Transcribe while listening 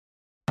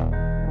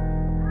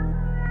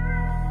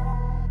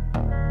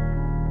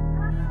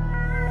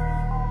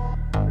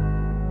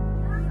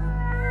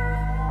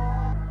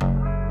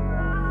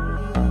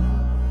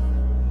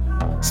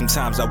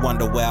Sometimes I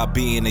wonder where I'll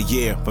be in a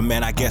year, but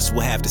man, I guess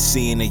we'll have to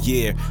see in a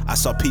year. I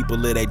saw people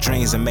live their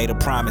dreams and made a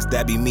promise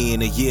that be me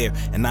in a year,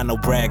 and I know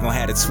Brad gon'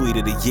 have the tweet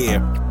of the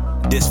year.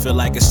 This feel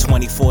like it's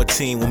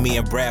 2014 when me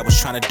and Brad was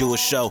trying to do a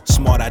show.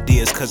 Smart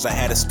ideas cause I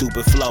had a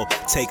stupid flow.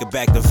 Take it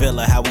back to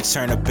Villa, how we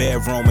turn a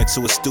bedroom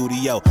into a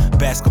studio.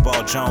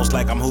 Basketball Jones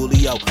like I'm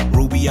Julio,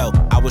 Rubio.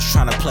 I was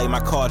trying to play my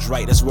cards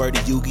right, that's word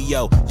to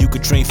Yu-Gi-Oh! You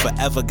could dream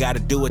forever, gotta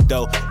do it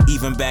though.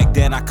 Even back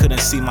then I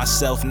couldn't see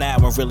myself now,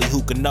 and really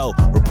who could know?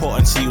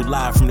 Reporting to you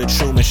live from the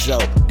Truman Show.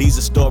 These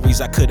are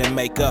stories I couldn't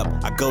make up.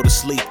 I go to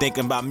sleep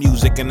thinking about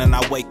music and then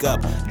I wake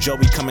up.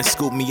 Joey come and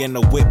scoop me in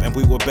the whip and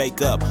we would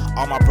bake up.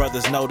 All my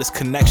brothers know this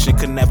connection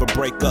could never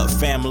break up.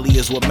 Family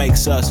is what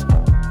makes us.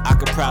 I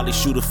could probably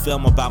shoot a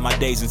film about my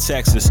days in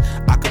Texas.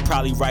 I could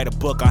probably write a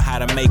book on how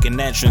to make an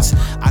entrance.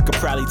 I could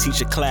probably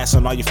teach a class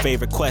on all your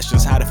favorite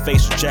questions, how to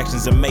face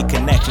rejections and make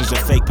connections and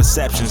fake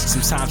perceptions.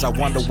 Sometimes I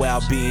wonder where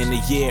I'll be in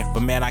a year,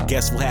 but man, I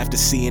guess we'll have to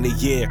see in a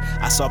year.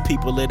 I saw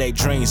people live their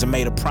dreams and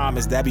made a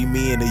promise that be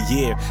me in a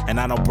year, and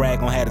I know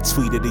Brad gon' have the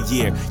tweet of the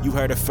year. You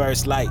heard it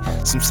first, like,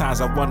 sometimes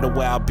I wonder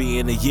where I'll be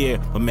in a year,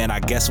 but man, I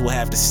guess we'll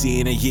have to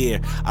see in a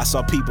year. I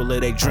saw people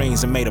live their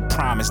dreams and made a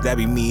promise that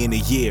be me in a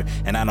year,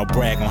 and I know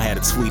Brad gon'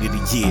 have the tweet of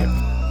the year.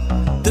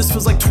 This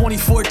was like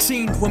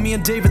 2014 when me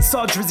and David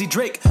saw Drizzy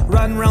Drake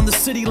riding around the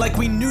city like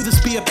we knew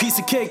this be a piece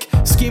of cake.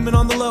 Scheming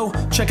on the low,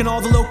 checking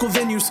all the local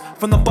venues.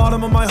 From the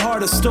bottom of my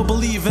heart I still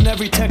believe in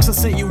every text I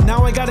sent you.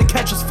 Now I gotta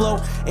catch his flow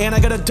and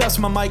I gotta dust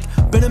my mic.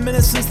 Been a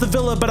minute since the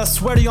Villa, but I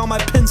swear to y'all my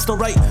pin's still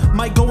right.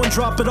 Might go and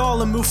drop it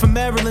all and move from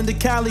Maryland to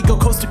Cali. Go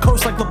coast to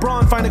coast like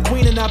LeBron, find a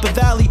queen in Napa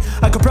Valley.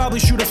 I could probably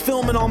shoot a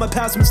film on all my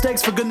past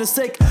mistakes, for goodness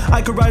sake.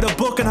 I could write a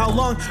book on how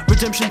long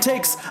redemption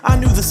takes. I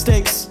knew the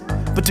stakes,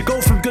 but to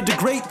go from good to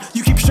great,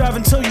 you keep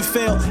striving till you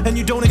fail, and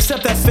you don't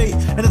accept that fate.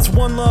 And it's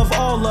one love,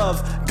 all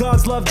love.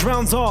 God's love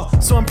drowns all.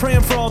 So I'm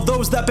praying for all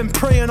those that been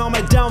praying on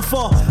my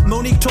downfall.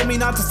 Monique told me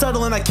not to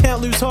settle and I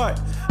can't lose heart.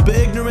 But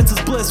ignorance is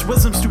bliss,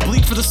 wisdom's too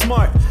bleak for the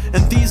smart.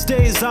 And these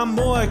days I'm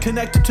more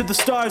connected to the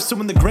stars. So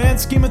in the grand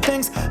scheme of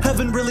things,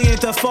 heaven really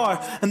ain't that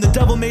far. And the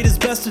devil made his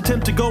best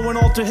attempt to go and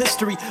alter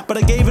history, but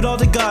I gave it all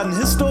to God and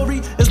his story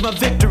is my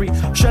victory.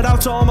 Shout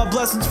out to all my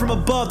blessings from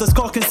above, that's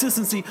called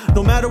consistency.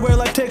 No matter where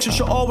life takes you,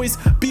 she'll always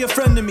be a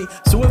friend to me.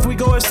 So if we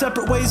go our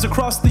separate ways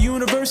across the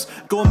universe,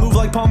 go and move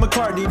like Paul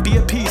McCartney, be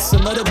at peace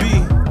and let it be.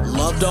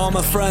 Love to all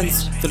my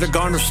friends that are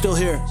gone or still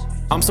here.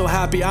 I'm so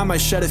happy I might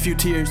shed a few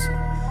tears,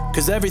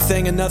 cause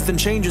everything and nothing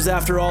changes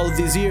after all of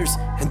these years.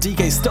 And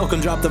DK still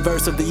can drop the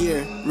verse of the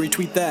year.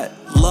 Retweet that.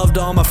 Love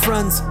to all my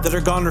friends that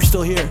are gone or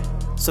still here.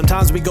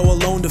 Sometimes we go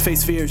alone to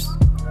face fears,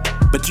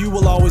 but you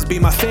will always be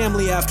my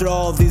family after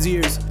all of these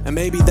years. And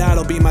maybe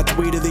that'll be my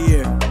tweet of the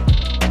year.